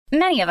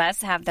Many of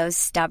us have those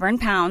stubborn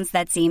pounds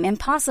that seem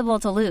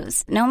impossible to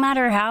lose, no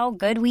matter how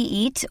good we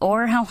eat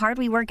or how hard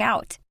we work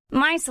out.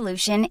 My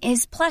solution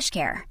is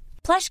PlushCare.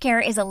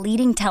 PlushCare is a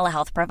leading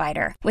telehealth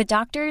provider with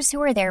doctors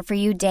who are there for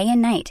you day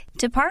and night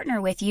to partner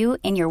with you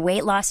in your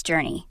weight loss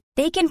journey.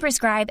 They can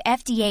prescribe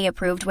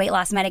FDA-approved weight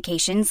loss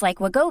medications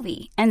like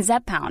Wegovy and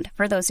Zepbound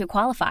for those who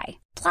qualify.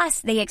 Plus,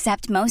 they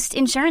accept most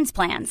insurance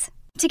plans.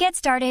 To get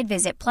started,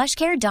 visit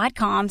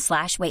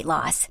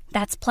plushcare.com/weightloss.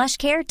 That's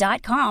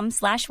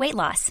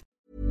plushcare.com/weightloss.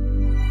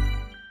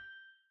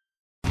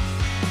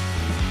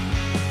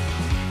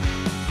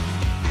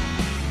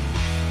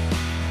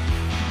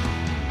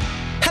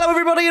 Hello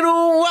everybody and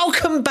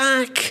welcome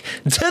back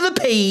to the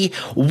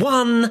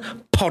P1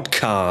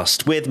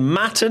 podcast with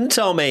Matt and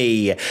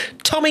Tommy.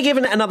 Tommy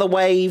giving it another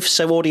wave,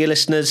 so audio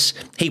listeners,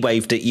 he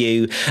waved at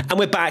you. And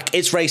we're back,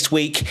 it's race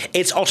week,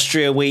 it's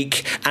Austria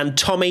week. And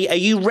Tommy, are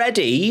you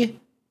ready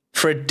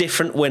for a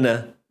different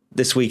winner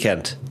this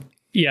weekend?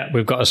 Yeah,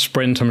 we've got a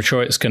sprint. I'm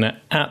sure it's going to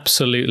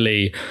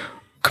absolutely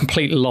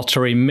complete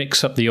lottery,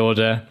 mix up the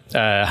order,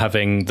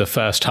 having the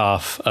first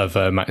half of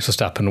a Max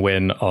Verstappen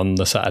win on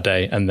the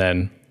Saturday, and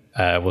then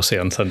we'll see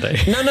on Sunday.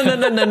 No.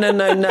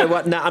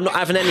 I'm not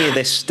having any of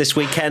this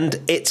weekend.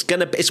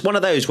 It's one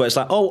of those where it's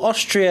like, oh,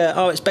 Austria,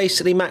 it's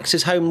basically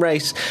Max's home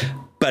race,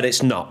 but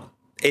it's not.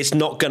 It's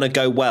not going to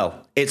go well.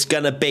 It's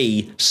going to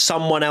be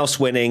someone else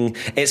winning.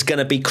 It's going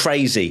to be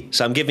crazy.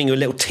 So I'm giving you a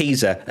little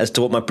teaser as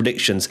to what my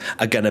predictions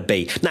are going to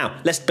be. Now,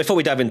 before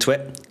we dive into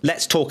it,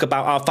 let's talk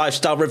about our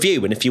 5-star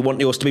review. And if you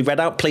want yours to be read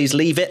out, please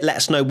leave it. Let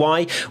us know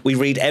why. We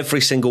read every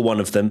single one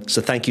of them.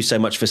 So thank you so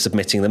much for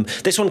submitting them.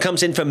 This one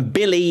comes in from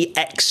Billy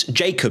X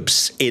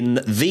Jacobs in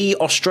The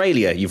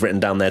Australia. You've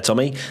written down there,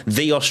 Tommy.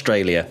 The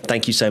Australia.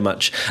 Thank you so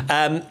much.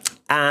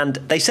 And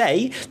they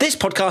say, this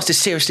podcast is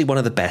seriously one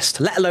of the best,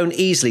 let alone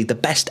easily the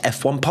best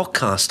F1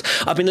 podcast.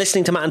 I've been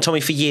listening to Matt and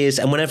Tommy for years,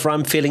 and whenever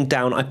I'm feeling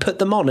down, I put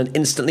them on and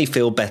instantly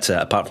feel better,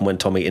 apart from when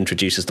Tommy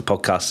introduces the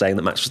podcast saying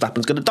that Max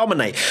Verstappen's going to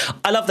dominate.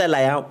 I love their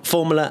layout,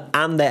 formula,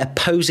 and their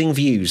opposing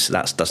views.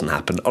 That doesn't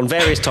happen. On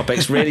various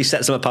topics, really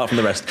sets them apart from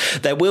the rest.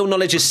 Their wheel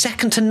knowledge is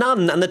second to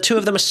none, and the two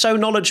of them are so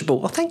knowledgeable.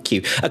 Well, thank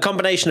you. A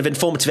combination of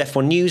informative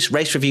F1 news,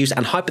 race reviews,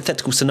 and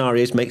hypothetical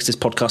scenarios makes this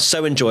podcast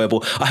so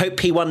enjoyable. I hope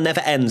P1 never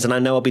ends, and I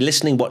know I'll be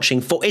watching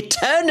for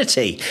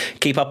eternity.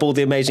 Keep up all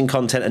the amazing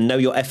content and know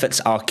your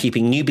efforts are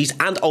keeping newbies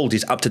and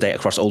oldies up to date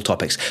across all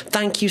topics.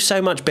 Thank you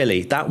so much,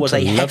 Billy. That was a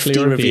hefty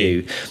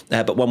review,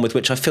 but one with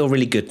which I feel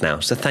really good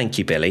now. So thank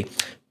you, Billy.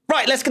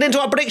 Right, let's get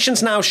into our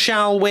predictions now,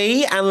 shall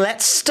we? And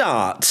let's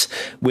start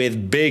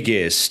with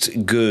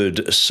biggest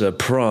good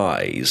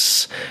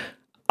surprise.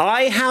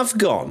 I have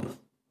gone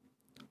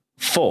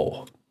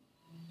for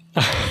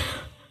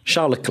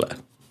Charles Leclerc.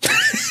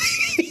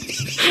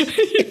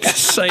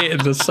 Say it in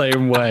the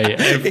same way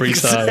every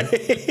time.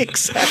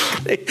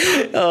 Exactly.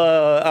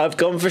 I've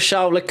gone for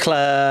Charles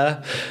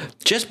Leclerc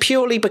just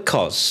purely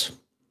because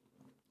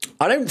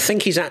I don't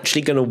think he's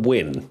actually going to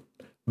win,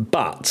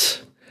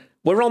 but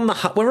we're on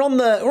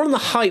the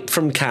hype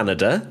from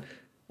Canada,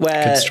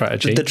 where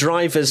the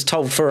drivers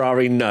told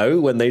Ferrari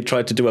no when they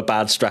tried to do a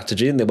bad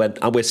strategy and they went,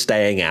 we're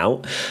staying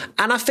out.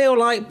 And I feel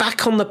like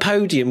back on the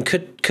podium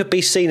could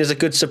be seen as a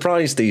good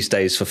surprise these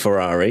days for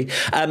Ferrari.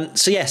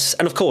 So yes,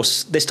 and of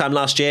course, this time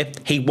last year,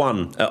 he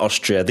won at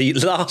Austria, the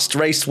last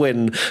race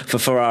win for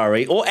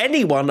Ferrari, or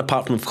anyone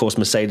apart from, of course,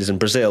 Mercedes and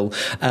Brazil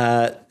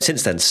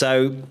since then.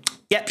 So,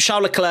 yep,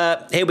 Charles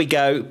Leclerc, here we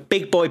go.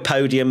 Big boy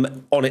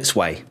podium on its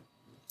way.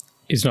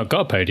 He's not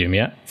got a podium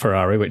yet,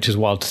 Ferrari, which is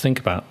wild to think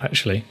about,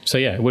 actually. So,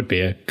 yeah, it would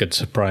be a good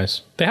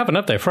surprise. They haven't,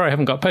 have they? Ferrari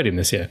haven't got a podium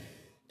this year.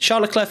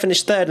 Charles Leclerc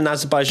finished third in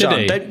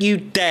Azerbaijan. Don't you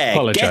dare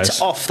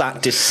get off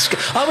that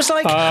I was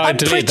like, I'm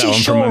pretty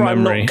sure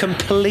I'm not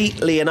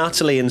completely and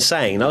utterly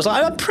insane. I was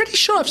like, I'm pretty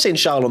sure I've seen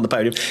Charles on the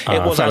podium.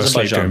 It was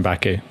Azerbaijan.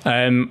 Baku.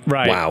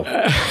 Right. Wow.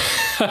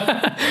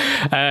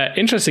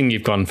 Interesting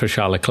you've gone for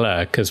Charles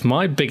Leclerc, because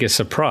my biggest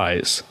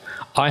surprise,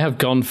 I have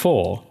gone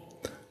for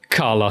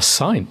Carlos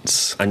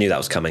Sainz. I knew that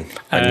was coming.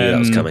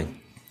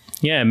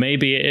 Yeah,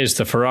 maybe it is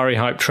the Ferrari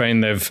hype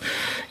train. They've,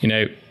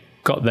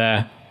 got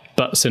their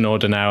butts in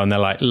order now, and they're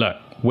like, look,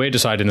 we're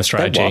deciding the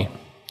strategy.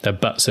 Their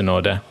butts in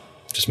order.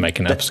 Just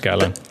making up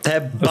Scala. Their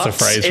butts That's a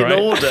phrase, in right?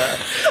 order.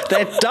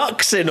 Their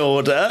ducks in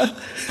order.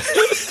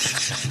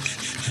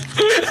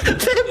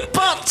 Their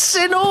butts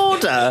in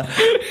order.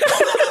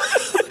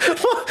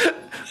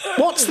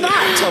 What's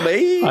that,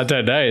 Tommy? I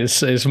don't know.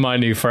 It's my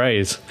new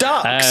phrase.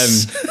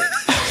 Ducks.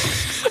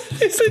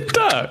 Is it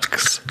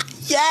ducks?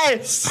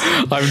 Yes.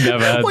 I've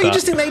never heard that. You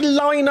just think they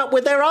line up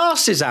with their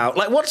asses out?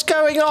 Like, what's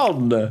going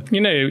on?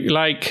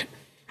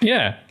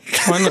 Yeah.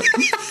 Why not?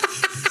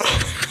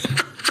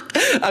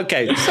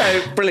 Okay,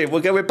 so brilliant.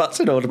 We'll go with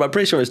butts in order, but I'm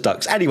pretty sure it's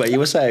ducks. Anyway, you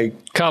were saying?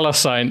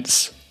 Carlos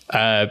Sainz.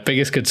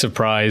 Biggest good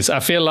surprise. I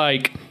feel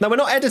like... No, we're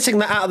not editing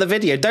that out of the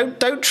video.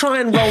 Don't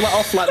try and roll that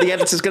off like the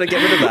editor's going to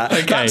get rid of that.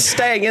 Okay. That's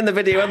staying in the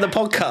video and the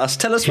podcast.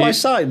 Tell us why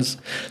Sainz.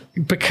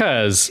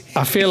 Because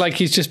I feel like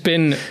he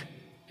still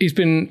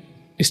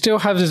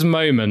has his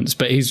moments,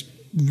 but he's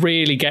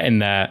really getting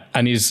there,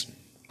 and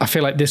I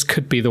feel like this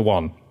could be the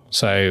one.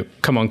 So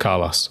come on,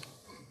 Carlos.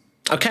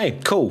 Okay,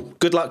 cool.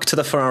 Good luck to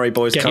the Ferrari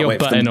boys. Get your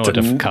butt in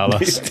order for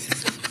Carlos.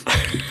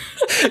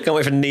 Can't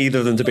wait for neither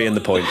of them to be in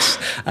the points.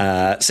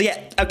 So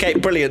yeah, okay,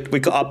 brilliant.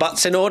 We've got our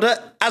butts in order.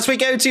 As we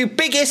go to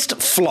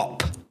biggest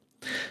flop.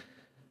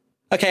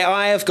 Okay,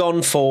 I have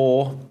gone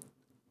for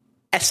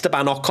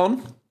Esteban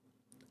Ocon.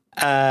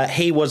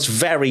 He was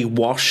very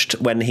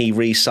washed when he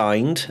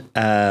re-signed.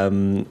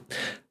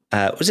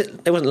 It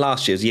wasn't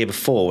last year, it was the year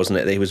before, wasn't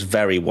it? He was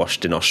very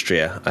washed in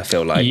Austria, I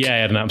feel like. Yeah,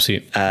 he had an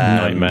absolute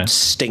nightmare.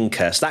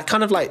 Stinker. So that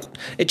kind of like,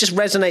 it just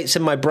resonates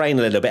in my brain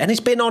a little bit. And he's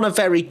been on a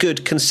very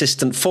good,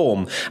 consistent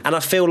form. And I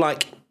feel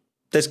like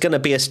there's going to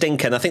be a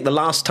stinker. And I think the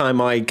last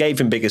time I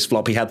gave him biggest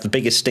flop, he had the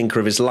biggest stinker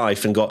of his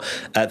life and got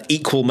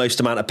equal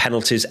most amount of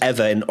penalties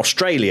ever in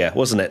Australia,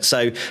 wasn't it?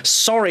 So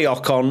sorry,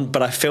 Ocon,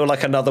 but I feel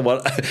like another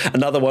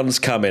one's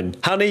coming.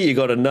 Honey, you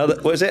got another,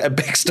 was it a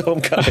big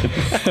storm coming?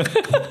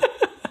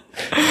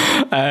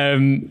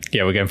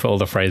 Yeah, we're going for all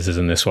the phrases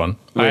in this one.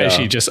 I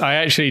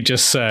actually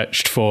just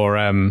searched for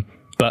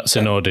butts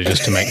in order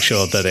just to make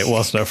sure that it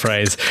wasn't a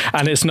phrase,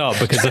 and it's not,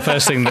 because the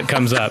first thing that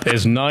comes up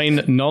is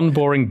 9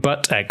 non-boring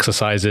butt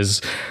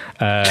exercises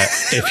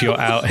if you're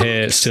out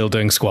here still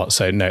doing squats.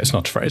 So no, it's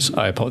not a phrase.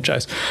 I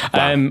apologize.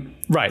 Wow.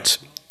 Right,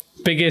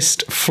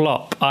 biggest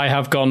flop. I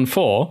have gone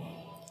for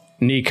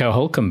Nico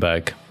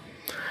Hülkenberg,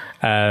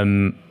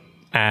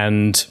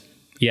 and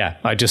yeah,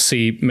 I just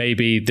see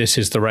maybe this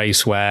is the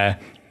race where,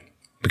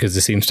 because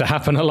this seems to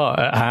happen a lot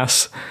at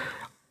Haas,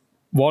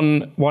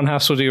 one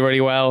Haas will do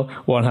really well,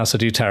 one Haas will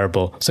do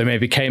terrible. So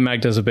maybe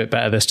K-Mag does a bit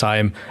better this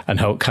time and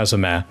Hulk has a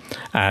mare.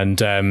 And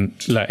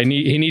look,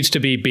 he needs to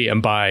be beaten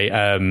by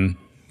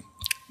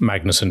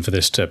Magnussen for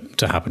this to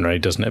happen, really,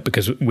 doesn't it?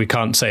 Because we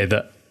can't say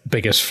that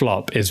biggest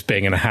flop is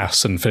being in a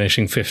Haas and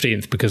finishing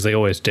 15th, because they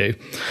always do.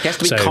 He has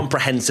to be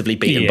comprehensively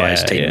beaten by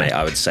his teammate,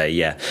 I would say,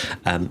 yeah.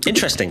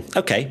 Interesting.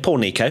 Okay, poor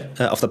Nico,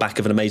 off the back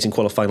of an amazing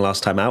qualifying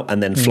last time out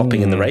and then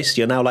flopping in the race.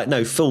 You're now like,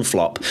 no, full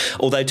flop.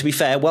 Although, to be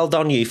fair, well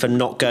done you for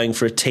not going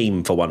for a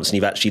team for once, and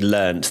you've actually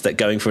learnt that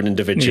going for an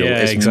individual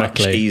is much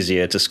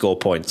easier to score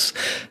points.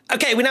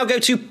 Okay, we now go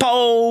to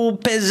pole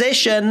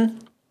position.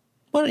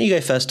 Why don't you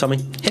go first, Tommy?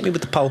 Hit me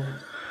with the pole.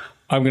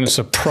 I'm going to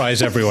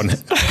surprise everyone.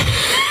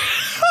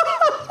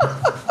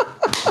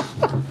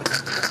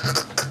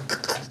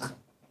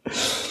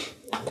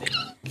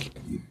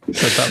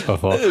 Said that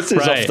before. This is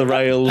off the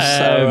rails.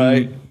 All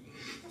right.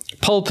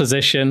 Pole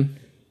position.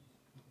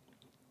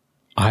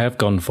 I have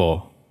gone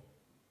for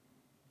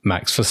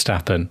Max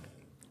Verstappen.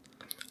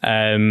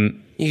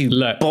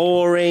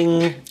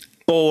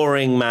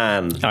 Boring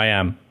man. I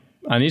am.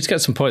 I need to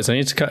get some points.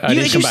 You say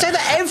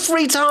that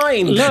every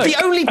time. Look. The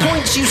only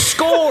points you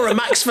score are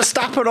Max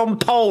Verstappen on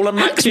pole and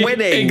Max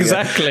winning.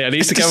 Exactly. I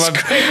need to get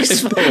Max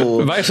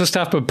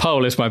Verstappen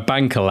pole is my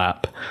banker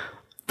lap,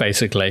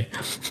 basically.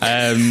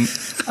 And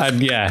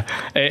yeah,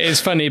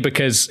 it's funny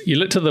because you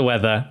look to the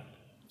weather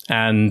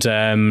and,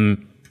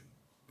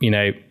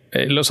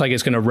 it looks like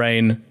it's going to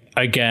rain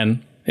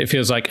again. It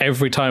feels like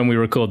every time we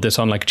record this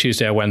on like a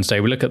Tuesday or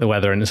Wednesday, we look at the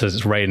weather and it says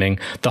it's raining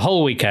the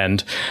whole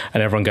weekend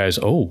and everyone goes,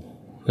 oh,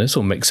 this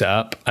will mix it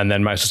up. And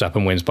then Max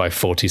Verstappen wins by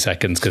 40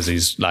 seconds because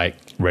he's like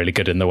really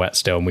good in the wet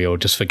still and we all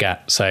just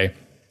forget. So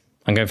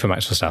I'm going for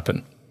Max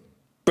Verstappen.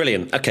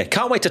 Brilliant. Okay,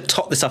 can't wait to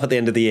top this up at the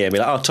end of the year and be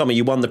like, oh, Tommy,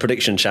 you won the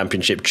prediction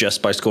championship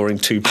just by scoring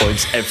 2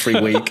 points every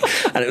week.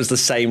 And it was the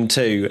same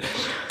too.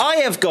 I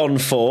have gone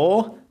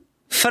for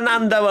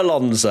Fernando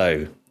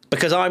Alonso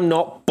because I'm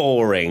not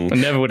boring. I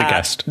never would have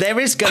guessed. There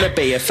is going to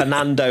be a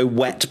Fernando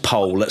wet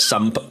pole at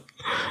some point.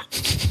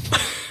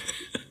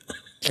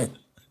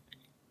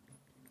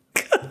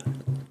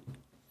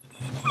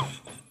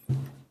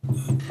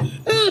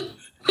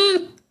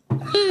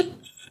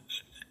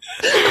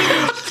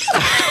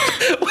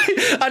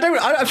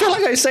 I feel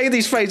like I say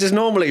these phrases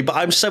normally, but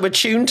I'm so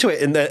attuned to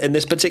it in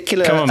this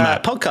particular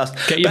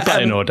podcast. Get your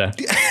butt in order.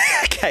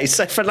 Okay,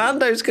 so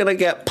Fernando's going to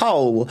get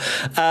pole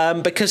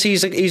because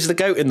he's the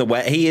GOAT in the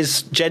wet. He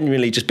is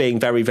genuinely just being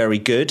very, very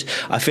good.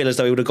 I feel as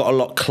though he would have got a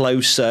lot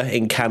closer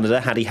in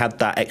Canada had he had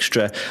that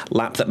extra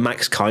lap that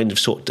Max kind of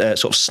sort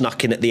of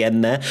snuck in at the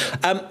end there.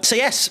 So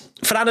yes,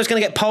 Fernando's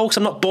going to get pole because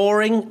I'm not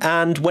boring,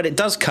 and when it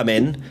does come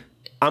in,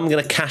 I'm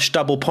going to cash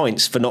double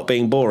points for not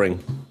being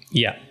boring.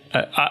 Yeah.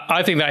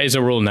 I think that is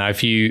a rule now.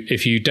 If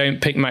you don't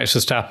pick Max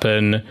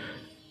Verstappen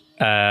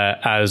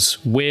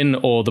as win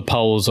or the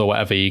poles or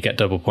whatever, you get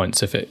double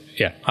points.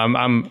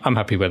 I'm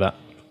happy with that.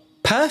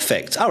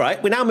 Perfect. All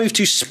right, we now move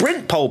to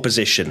sprint pole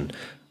position,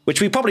 which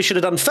we probably should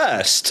have done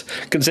first,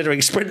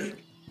 considering sprint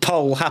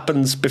pole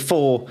happens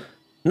before.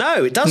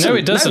 No, it doesn't. No,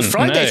 it doesn't. No,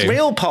 Friday's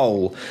real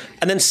pole,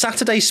 and then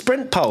Saturday's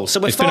sprint pole.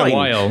 So we're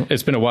fine.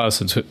 It's been a while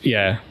since. So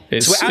we're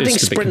adding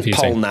sprint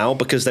pole now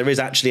because there is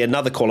actually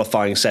another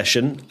qualifying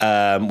session,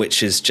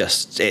 which is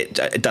just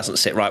it doesn't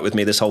sit right with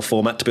me, this whole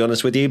format, to be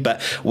honest with you.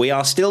 But we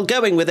are still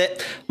going with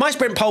it. My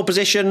sprint pole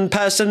position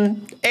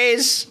person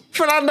is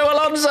Fernando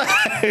Alonso.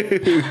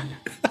 Did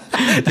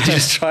you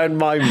just try and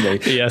mime me?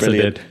 Yes,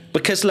 brilliant. I did.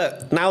 Because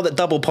look, now that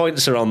double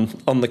points are on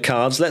the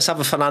cards, let's have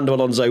a Fernando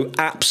Alonso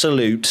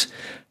absolute.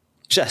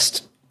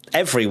 Just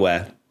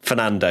everywhere.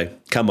 Fernando,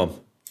 come on.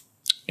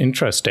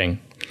 Interesting.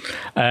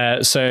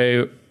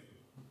 So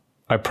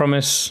I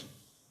promise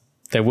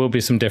there will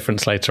be some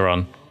difference later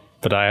on,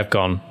 but I have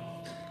gone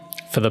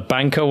for the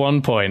banker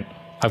 1 point.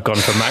 I've gone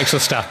for Max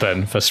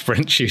Verstappen for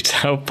sprint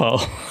shootout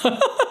pole.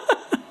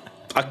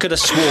 I could have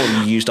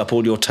sworn you used up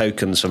all your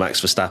tokens for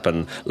Max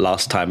Verstappen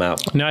last time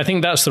out. No, I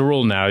think that's the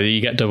rule now. You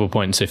get double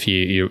points if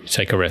you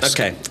take a risk.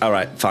 Okay, all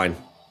right, fine.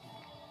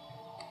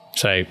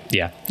 So,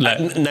 yeah.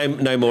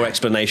 No more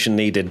explanation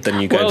needed than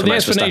you go for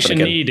Max Verstappen again. Well, the explanation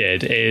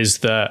needed is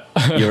that...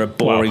 You're a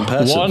boring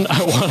person. One,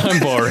 I'm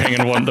boring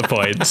and want the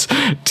points.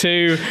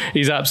 2,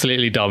 he's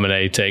absolutely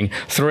dominating.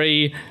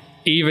 3,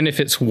 even if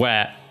it's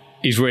wet,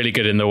 he's really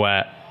good in the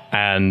wet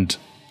and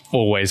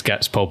always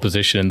gets pole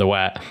position in the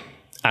wet.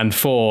 And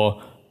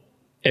 4...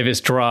 if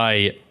it's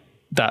dry,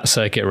 that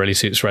circuit really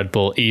suits Red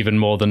Bull even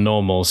more than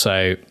normal.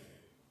 So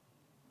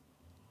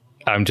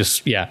I'm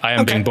just, I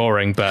am being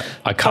boring, but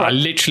I can't. Right. I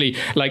literally,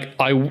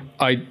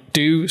 I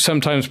do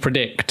sometimes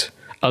predict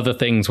other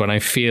things when I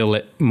feel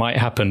it might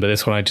happen, but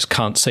this one I just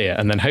can't see it.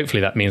 And then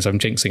hopefully that means I'm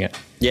jinxing it.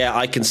 Yeah,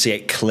 I can see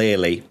it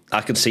clearly. I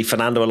can see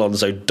Fernando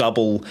Alonso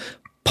double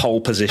pole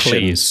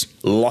position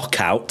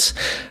lockout.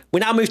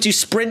 We now move to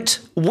sprint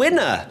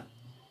winner.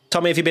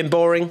 Tommy, have you been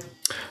boring?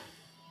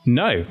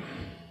 No.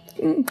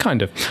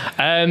 Kind of.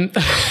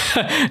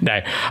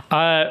 No.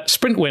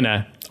 Sprint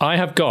winner, I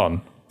have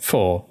gone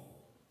for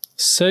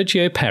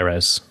Sergio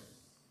Perez.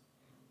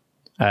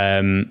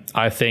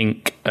 I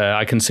think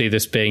I can see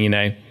this being,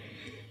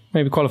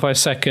 maybe qualify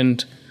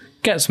second,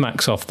 gets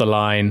Max off the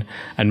line,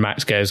 and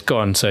Max goes, go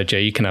on,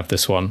 Sergio, you can have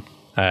this one,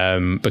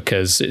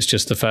 because it's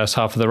just the first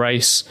half of the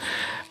race.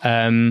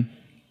 Sergio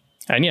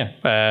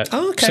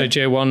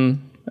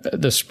won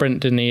the sprint,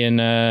 didn't he,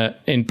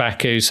 in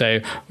Baku, so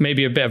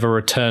maybe a bit of a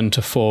return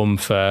to form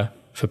for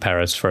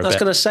Perez for a bit. I was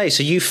going to say,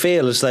 so you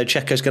feel as though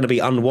Checo's going to be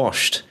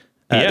unwashed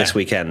this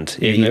weekend?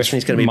 Even if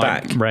he's going to be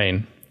back?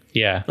 Rain,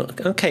 yeah.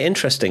 Okay,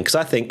 interesting, because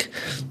I think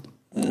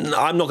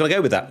I'm not going to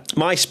go with that.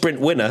 My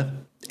sprint winner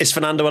is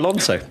Fernando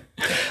Alonso,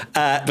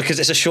 because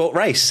it's a short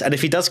race, and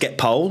if he does get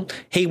pole,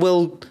 he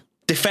will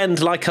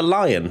defend like a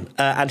lion,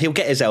 and he'll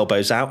get his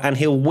elbows out and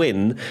he'll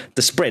win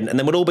the sprint, and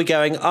then we'll all be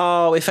going,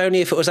 if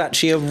only if it was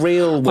actually a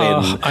real win.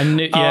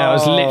 I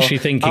was literally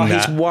thinking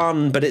that. He's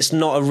won, but it's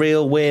not a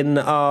real win.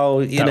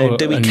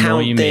 Do we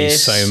count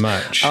this? So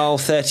much.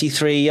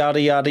 33, yada,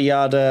 yada,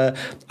 yada.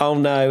 Oh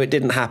no, it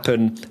didn't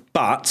happen.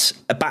 But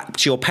back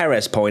to your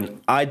Perez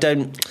point, I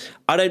don't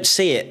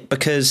see it,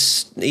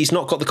 because he's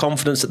not got the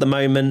confidence at the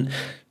moment.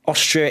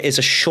 Austria is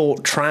a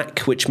short track,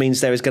 which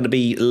means there is going to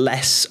be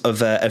less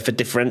of a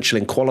differential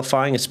in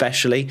qualifying,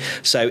 especially.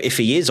 So if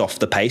he is off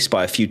the pace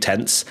by a few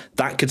tenths,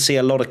 that could see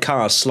a lot of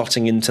cars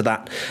slotting into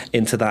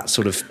that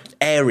sort of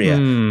area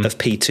of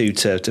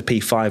P2 to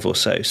P5 or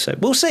so. So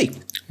we'll see.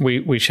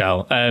 We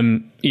shall.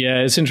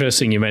 It's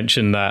interesting you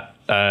mentioned that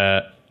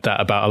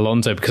about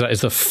Alonso, because that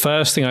is the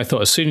first thing I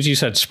thought. As soon as you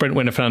said sprint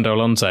winner Fernando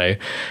Alonso,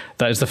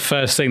 that is the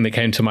first thing that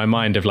came to my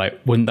mind of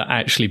wouldn't that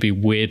actually be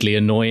weirdly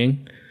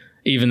annoying?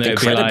 Even though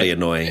incredibly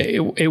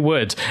annoying. It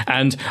would.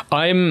 And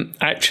I'm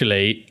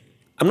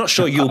not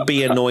sure you'll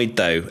be annoyed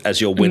though as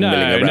you're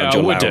windmilling around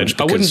your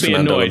lounge. I wouldn't be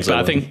annoyed, but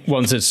I think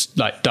once it's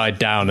died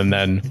down, and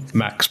then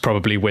Max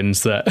probably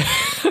wins that.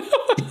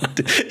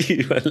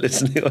 You weren't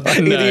listening. No,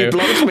 you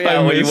blocked me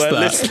out when you weren't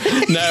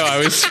listening. No, I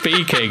was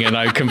speaking and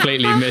I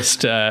completely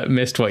missed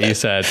what you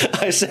said.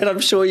 I said, I'm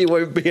sure you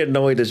won't be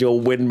annoyed as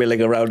you're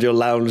windmilling around your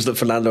lounge that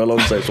Fernando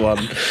Alonso's won.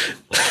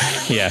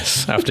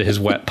 Yes, after his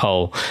wet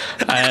pole.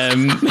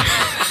 This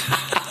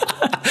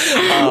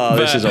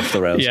is off the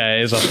rails. Yeah,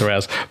 it is off the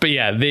rails. But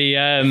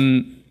yeah,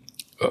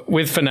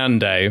 with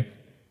Fernando,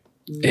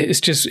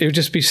 it would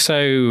just be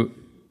so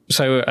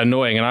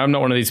annoying. And I'm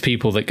not one of these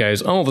people that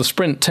goes, the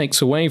sprint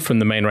takes away from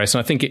the main race.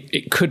 And I think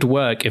it could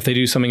work if they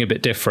do something a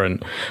bit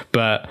different,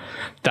 but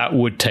that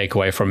would take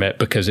away from it,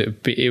 because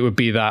it would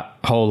be that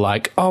whole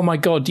oh my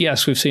God,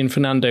 yes, we've seen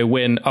Fernando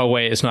win. Oh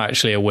wait, it's not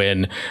actually a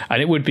win.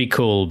 And it would be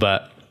cool,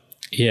 but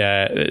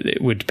yeah,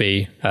 it would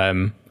be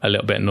a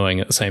little bit annoying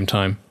at the same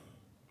time.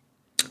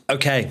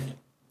 Okay.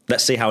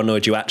 Let's see how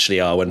annoyed you actually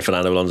are when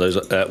Fernando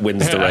Alonso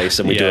wins the race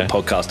and we do a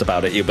podcast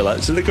about it. You'll be like,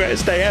 it's the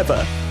greatest day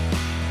ever.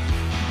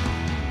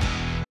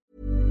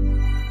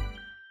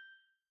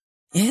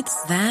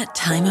 It's that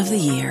time of the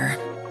year.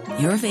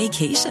 Your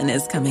vacation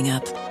is coming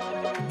up.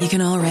 You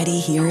can already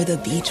hear the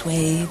beach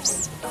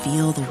waves,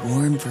 feel the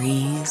warm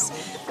breeze,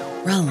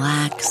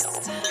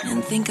 relax,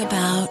 and think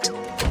about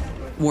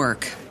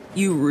work.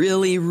 You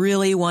really,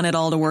 really want it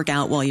all to work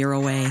out while you're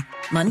away.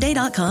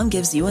 Monday.com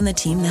gives you and the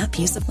team that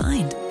peace of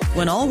mind.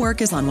 When all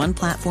work is on one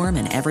platform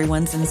and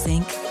everyone's in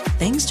sync,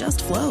 things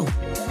just flow.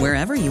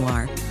 Wherever you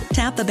are,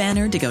 tap the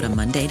banner to go to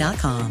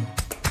Monday.com.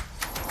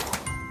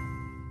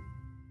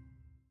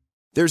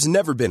 There's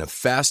never been a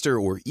faster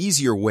or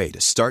easier way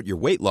to start your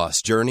weight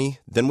loss journey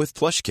than with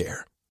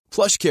PlushCare.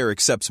 PlushCare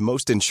accepts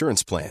most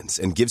insurance plans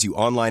and gives you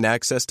online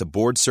access to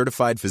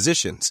board-certified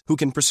physicians who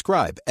can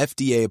prescribe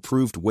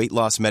FDA-approved weight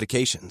loss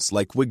medications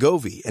like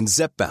Wegovy and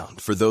Zepbound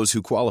for those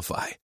who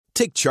qualify.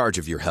 Take charge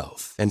of your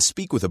health and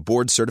speak with a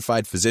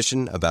board-certified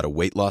physician about a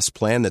weight loss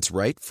plan that's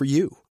right for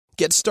you.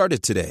 Get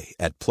started today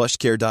at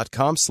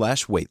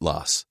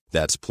plushcare.com/weight-loss.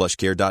 That's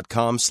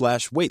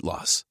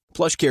plushcare.com/weight-loss.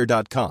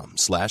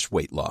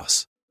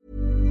 plushcare.com/weight-loss.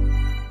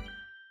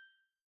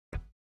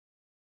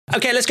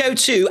 Okay, let's go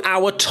to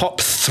our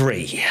top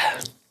 3.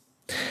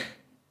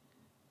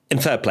 In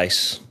third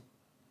place.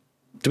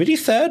 Do we do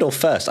third or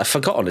first? I've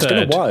forgotten. It's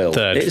been a while.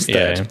 Third. It is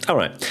third. Yeah. All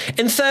right.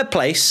 In third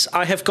place,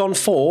 I have gone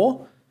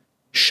for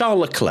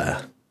Charles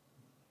Leclerc.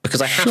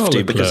 Because I have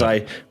to, because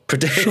I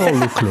predicted.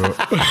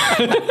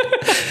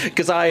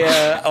 Because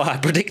I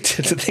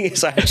predicted. The thing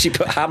is, I actually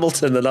put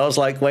Hamilton, and I was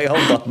like, wait,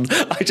 hold on.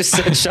 I just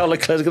said Charles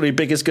Leclerc is going to be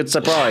biggest good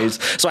surprise,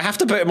 so I have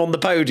to put him on the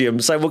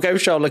podium. So we'll go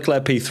Charles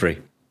Leclerc P3.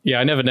 Yeah,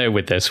 I never know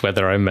with this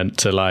whether I'm meant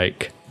to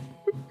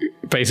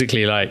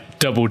basically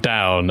double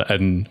down,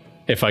 and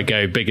if I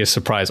go biggest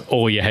surprise,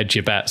 or you hedge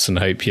your bets and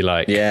hope you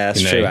Yeah,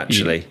 that's true.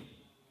 Actually,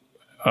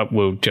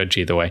 we'll judge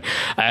either way.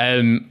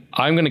 I'm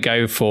going to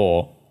go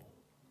for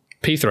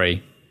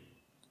P3,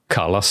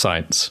 Carlos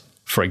Sainz,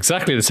 for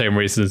exactly the same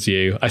reason as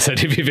you. I said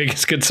he'd be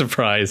biggest good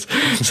surprise,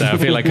 so I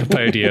feel like a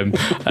podium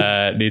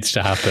needs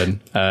to happen,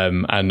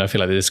 and I feel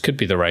like this could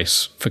be the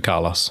race for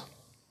Carlos.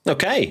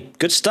 Okay,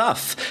 good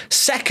stuff.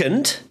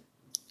 Second,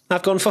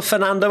 I've gone for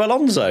Fernando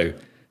Alonso,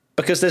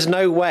 because there's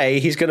no way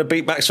he's going to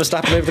beat Max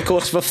Verstappen over the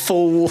course of a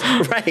full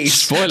race.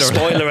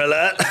 Spoiler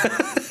alert.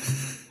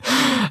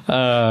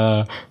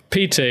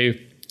 P2,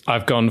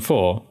 I've gone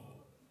for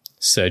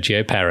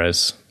Sergio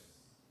Perez.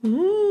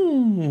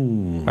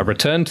 I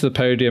returned to the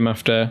podium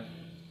after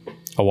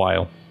a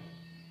while,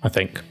 I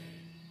think.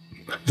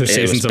 The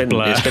season's a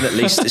blur.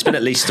 It's been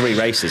at least 3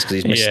 races, because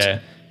he's missed. Yeah.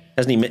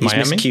 Hasn't he? He's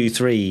missed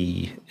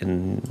Q3.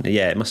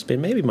 It must have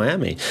been maybe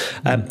Miami.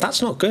 That's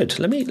not good.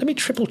 Let me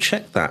triple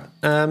check that.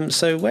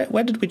 So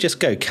where did we just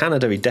go?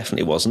 Canada, he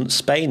definitely wasn't.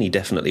 Spain, he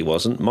definitely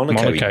wasn't.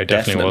 Monaco he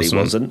definitely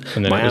wasn't.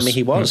 Miami,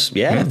 he was.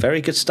 Yeah, very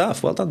good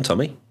stuff. Well done,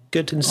 Tommy.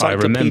 Good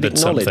encyclopedic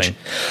knowledge. Something.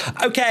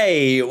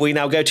 Okay, we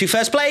now go to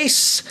first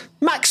place.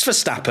 Max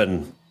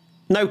Verstappen.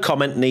 No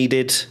comment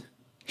needed.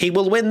 He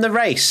will win the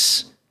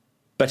race,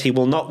 but he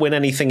will not win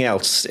anything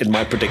else in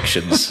my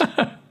predictions.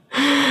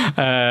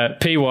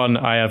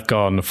 P1, I have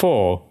gone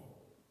for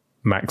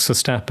Max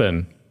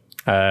Verstappen.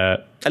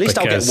 At least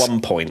I'll get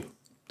 1 point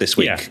this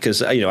week,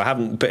 because I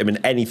haven't put him in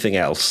anything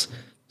else.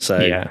 So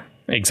yeah,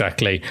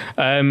 exactly.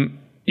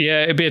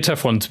 It'd be a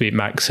tough one to beat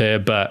Max here,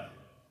 but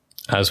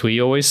as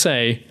we always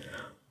say,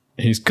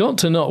 he's got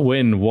to not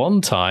win one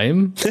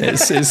time.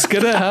 It's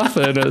going to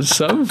happen at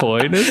some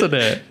point, isn't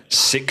it?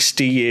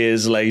 60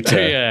 years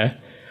later. Yeah.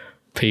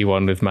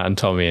 P1 with Matt and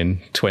Tommy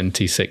in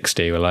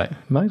 2060. We're like,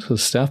 Max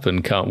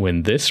Verstappen can't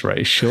win this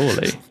race,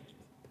 surely.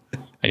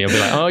 And you'll be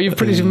like, oh, you've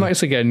predicted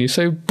Max again. You're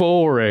so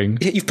boring.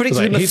 Yeah, you've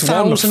predicted him he's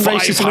won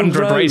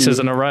 500 races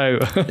in a row.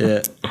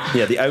 Yeah.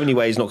 The only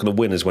way he's not going to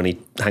win is when he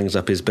hangs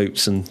up his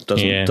boots and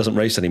doesn't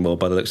race anymore,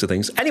 by the looks of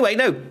things. Anyway,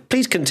 no,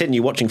 please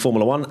continue watching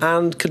Formula One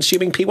and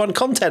consuming P1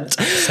 content.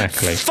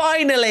 Exactly.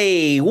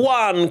 Finally,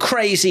 one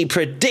crazy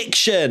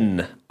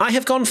prediction. I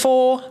have gone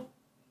for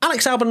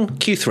Alex Albon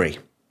Q3.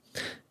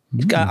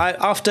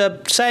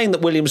 After saying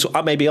that Williams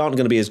maybe aren't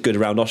going to be as good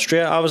around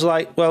Austria, I was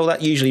like, well,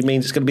 that usually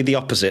means it's going to be the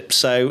opposite.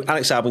 So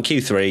Alex Albon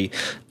Q3.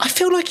 I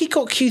feel like he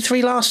got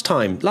Q3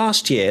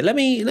 last year. Let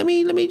me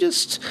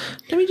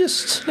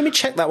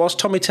check that whilst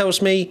Tommy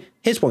tells me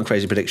his one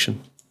crazy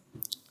prediction.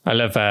 I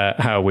love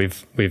how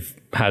we've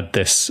had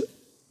this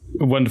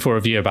wonderful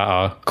review about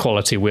our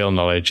quality wheel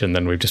knowledge, and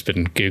then we've just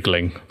been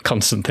Googling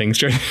constant things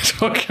during this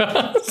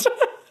podcast.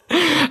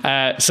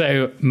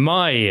 So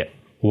my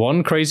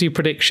one crazy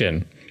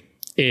prediction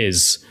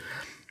is,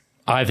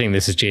 I think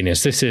this is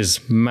genius. This is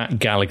Matt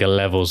Gallagher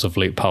levels of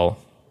loophole.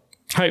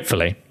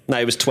 Hopefully. No,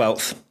 he was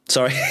 12th.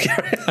 Sorry.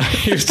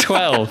 He was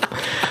 12.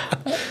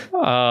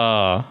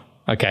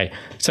 Okay.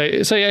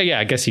 So yeah,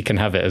 I guess you can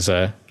have it as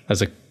a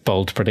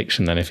bold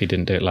prediction then if he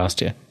didn't do it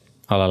last year.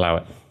 I'll allow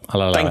it.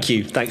 Thank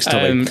you. Thanks,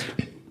 Tommy.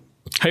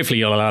 Hopefully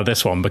you'll allow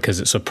this one because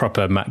it's a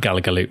proper Matt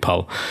Gallagher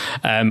loophole.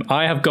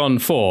 I have gone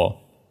for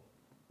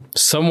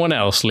someone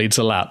else leads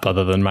a lap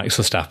other than Max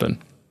Verstappen.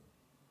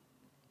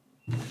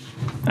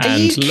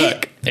 And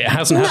look, it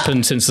hasn't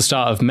happened since the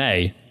start of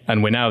May,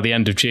 and we're now at the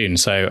end of June,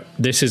 so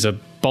this is a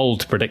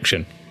bold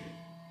prediction.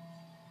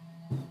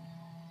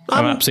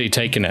 I'm absolutely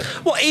taking it.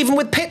 What, even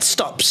with pit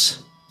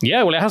stops?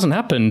 Yeah, well, it hasn't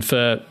happened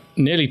for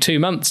nearly 2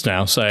 months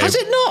now, so... Has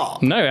it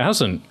not? No, it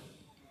hasn't.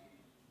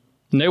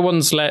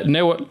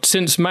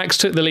 Since Max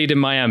took the lead in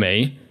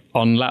Miami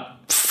on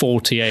lap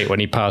 48 when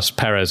he passed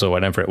Perez or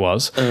whenever it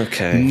was.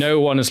 Okay. No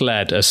one has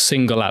led a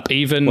single lap,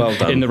 even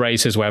in the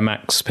races where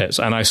Max pits.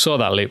 And I saw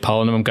that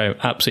loophole and I'm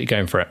absolutely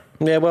going for it.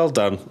 Yeah, well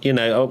done.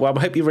 I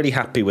hope you're really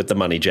happy with the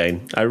money,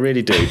 Jane. I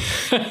really do.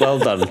 Well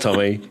done,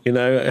 Tommy. I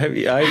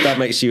hope that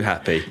makes you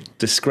happy.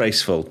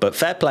 Disgraceful, but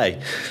fair play.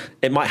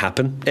 It might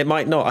happen. It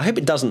might not. I hope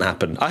it doesn't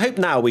happen. I hope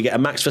now we get a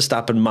Max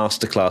Verstappen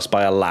masterclass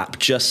by a lap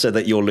just so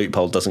that your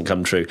loophole doesn't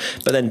come true.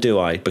 But then do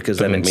I? Because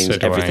then it means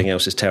everything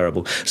else is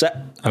terrible. So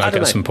and I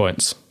get some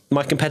points.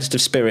 my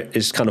competitive spirit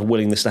is kind of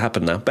willing this to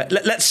happen now. But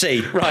let's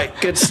see. Right,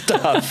 good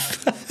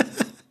stuff.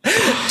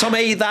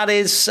 Tommy, that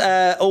is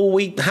all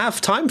we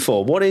have time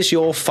for. What is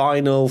your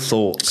final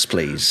thoughts,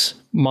 please?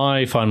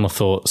 My final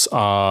thoughts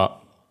are,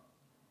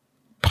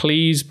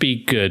 please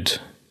be good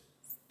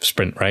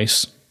sprint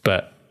race.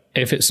 But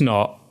if it's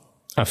not,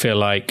 I feel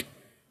like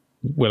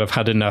we'll have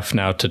had enough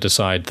now to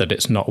decide that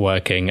it's not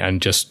working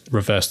and just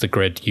reverse the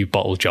grid, you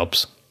bottle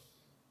jobs.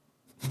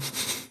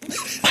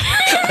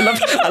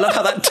 I love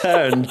how that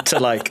turned to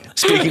like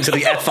speaking to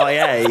the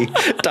FIA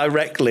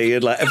directly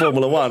in like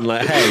Formula One,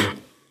 like, hey,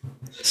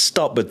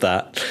 stop with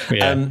that.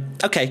 Yeah.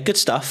 Okay, good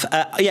stuff.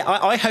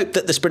 I hope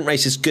that the sprint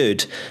race is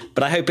good,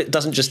 but I hope it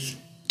doesn't just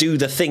do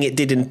the thing it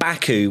did in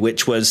Baku,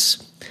 which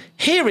was,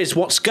 here is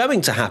what's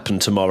going to happen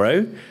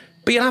tomorrow,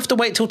 but you'll have to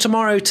wait till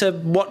tomorrow to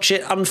watch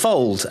it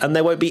unfold, and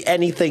there won't be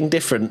anything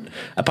different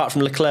apart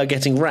from Leclerc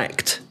getting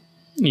wrecked.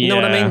 You know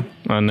what I mean?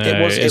 I know.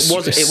 It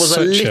was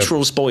a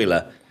literal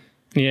spoiler.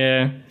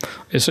 Yeah,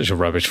 it's such a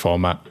rubbish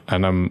format,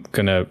 and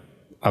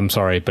I'm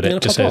sorry, but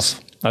it just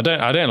is. I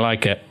don't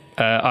like it.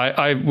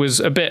 I was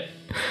a bit,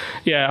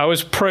 I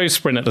was pro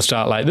sprint at the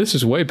start, like this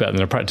is way better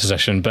than a practice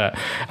session. But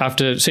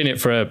after seeing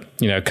it for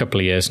a couple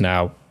of years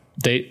now,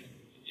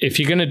 if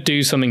you're going to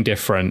do something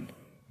different,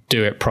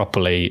 do it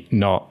properly,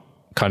 not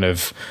kind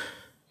of,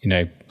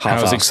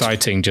 how was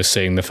exciting just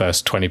seeing the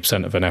first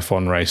 20% of an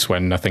F1 race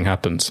when nothing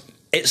happens.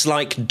 It's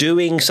like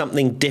doing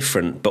something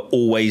different, but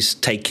always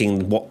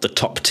taking what the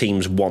top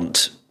teams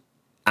want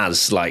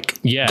as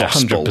like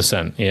gospel.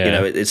 100%.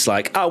 Yeah, it's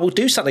like, we'll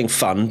do something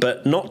fun,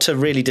 but not to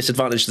really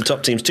disadvantage the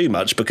top teams too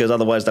much, because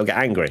otherwise they'll get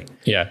angry.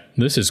 Yeah,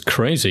 this is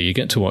crazy. You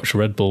get to watch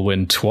Red Bull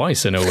win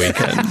twice in a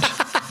weekend.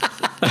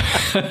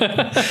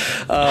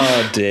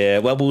 Oh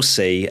dear. Well, we'll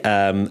see.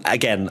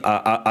 Again,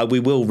 we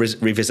will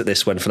revisit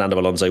this when Fernando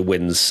Alonso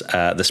wins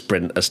the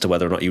sprint, as to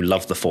whether or not you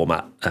love the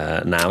format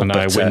now.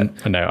 No,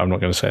 no, I'm not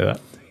going to say that.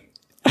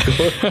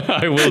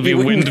 I will be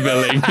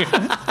windmilling.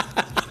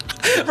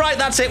 Right,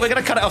 that's it. We're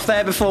going to cut it off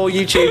there before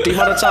YouTube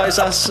demonetize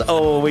us,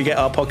 or we get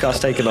our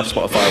podcast taken off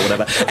Spotify or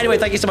whatever. Anyway,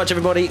 thank you so much,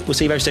 everybody. We'll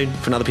see you very soon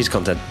for another piece of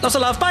content. Lots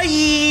of love. Bye.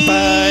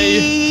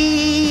 Bye.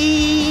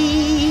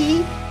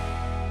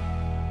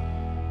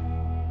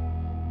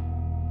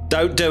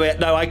 Don't do it.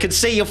 No, I can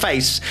see your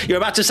face. You're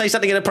about to say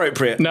something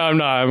inappropriate. No, I'm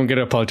not. I'm going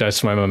to apologise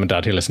to my mum and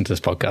dad who listen to this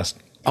podcast.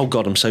 Oh,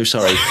 God, I'm so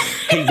sorry.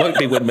 He won't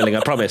be windmilling,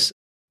 I promise.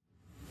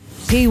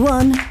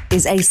 P1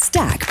 is a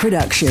Stack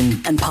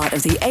production and part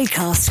of the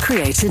Acast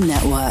Creator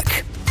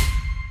Network.